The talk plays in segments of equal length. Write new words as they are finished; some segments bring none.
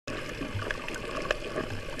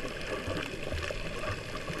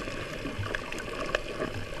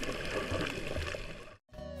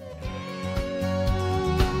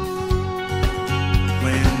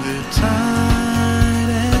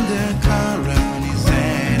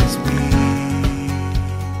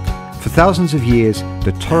thousands of years,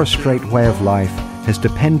 the Torres Strait way of life has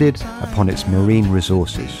depended upon its marine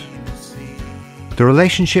resources. The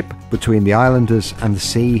relationship between the islanders and the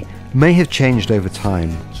sea may have changed over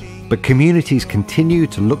time, but communities continue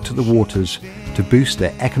to look to the waters to boost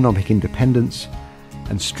their economic independence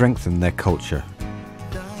and strengthen their culture.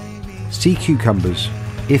 Sea cucumbers,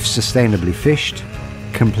 if sustainably fished,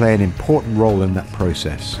 can play an important role in that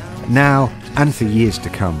process, now and for years to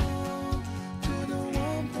come.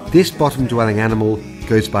 This bottom-dwelling animal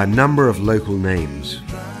goes by a number of local names,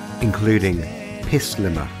 including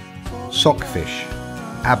pislimmer, sockfish,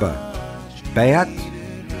 abba, bayat,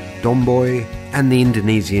 domboy, and the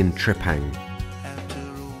Indonesian tripang.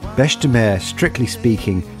 Bêche de mer, strictly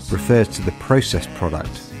speaking, refers to the processed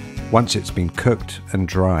product once it's been cooked and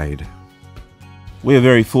dried. We are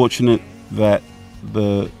very fortunate that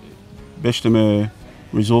the Bêche de mer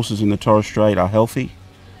resources in the Torres Strait are healthy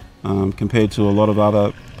compared to a lot of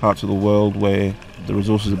other parts of the world where the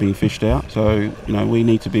resources are being fished out. So, we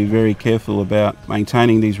need to be very careful about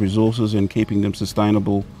maintaining these resources and keeping them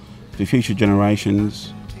sustainable for future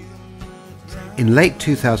generations. In late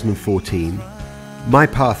 2014, My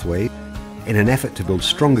Pathway, in an effort to build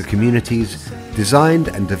stronger communities, designed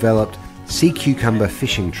and developed sea cucumber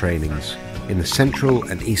fishing trainings in the central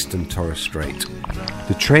and eastern Torres Strait.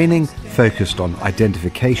 The training focused on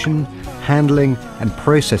identification, handling and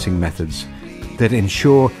processing methods that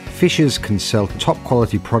ensure fishers can sell top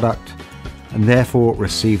quality product and therefore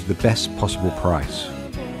receive the best possible price.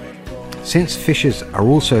 Since fishers are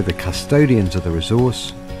also the custodians of the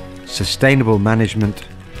resource, sustainable management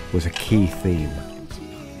was a key theme.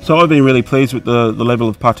 So I've been really pleased with the level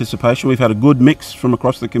of participation. We've had a good mix from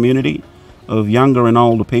across the community of younger and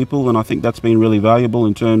older people, and I think that's been really valuable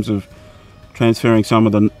in terms of transferring some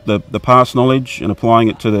of the past knowledge and applying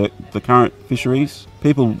it to the current fisheries.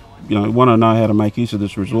 People want to know how to make use of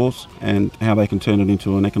this resource and how they can turn it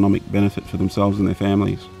into an economic benefit for themselves and their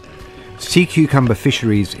families. Sea cucumber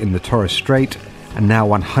fisheries in the Torres Strait are now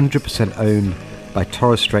 100% owned by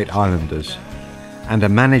Torres Strait Islanders and are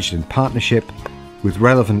managed in partnership with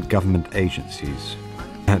relevant government agencies.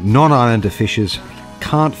 Non-islander fishers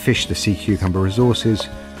can't fish the sea cucumber resources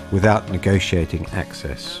without negotiating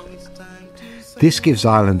access. This gives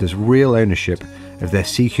islanders real ownership of their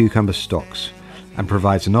sea cucumber stocks and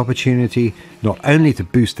provides an opportunity not only to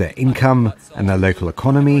boost their income and their local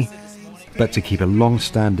economy, but to keep a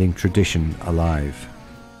long-standing tradition alive.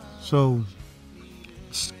 So,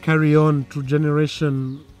 carry on through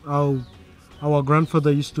generation how our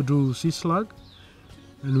grandfather used to do sea slug,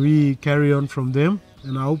 and we carry on from them,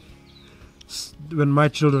 and I hope when my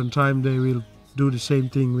children time they will do the same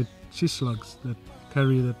thing with sea slugs, that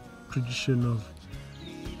carry that tradition of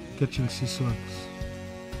catching sea slugs.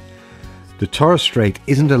 The Torres Strait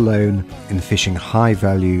isn't alone in fishing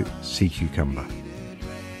high-value sea cucumber.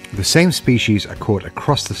 The same species are caught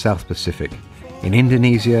across the South Pacific, in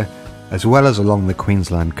Indonesia, as well as along the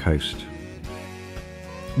Queensland coast.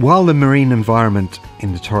 While the marine environment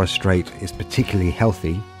in the Torres Strait is particularly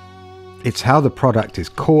healthy, it's how the product is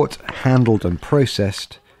caught, handled and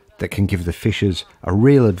processed that can give the fishers a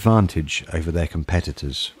real advantage over their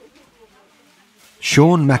competitors.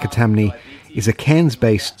 Sean McAtamney is a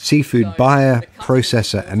Cairns-based seafood buyer,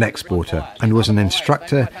 processor and exporter, and was an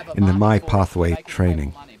instructor in the My Pathway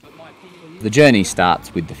training. The journey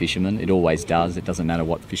starts with the fisherman. It always does. It doesn't matter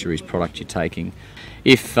what fisheries product you're taking.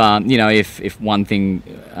 If one thing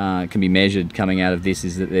can be measured coming out of this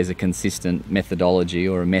is that there's a consistent methodology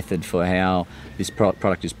or a method for how this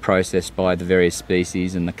product is processed by the various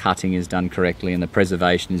species, and the cutting is done correctly and the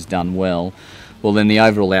preservation is done well, well then the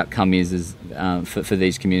overall outcome is for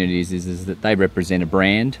these communities is that they represent a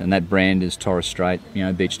brand, and that brand is Torres Strait,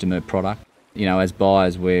 Beach to Mer product. As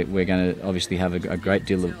buyers, we're going to obviously have a great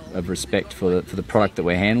deal of respect for the product that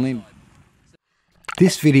we're handling.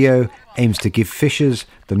 This video aims to give fishers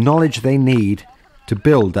the knowledge they need to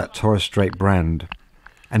build that Torres Strait brand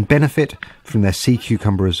and benefit from their sea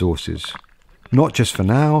cucumber resources, not just for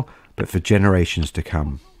now, but for generations to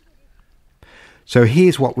come. So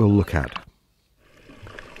here's what we'll look at.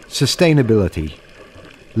 Sustainability,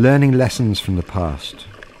 learning lessons from the past,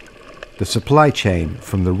 the supply chain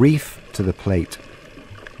from the reef to the plate,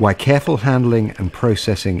 why careful handling and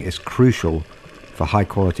processing is crucial for high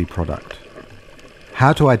quality product,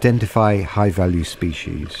 how to identify high value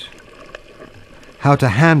species, how to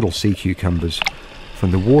handle sea cucumbers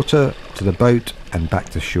from the water to the boat and back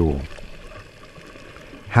to shore,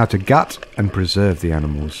 how to gut and preserve the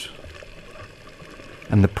animals,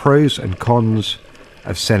 and the pros and cons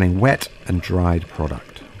of selling wet and dried product.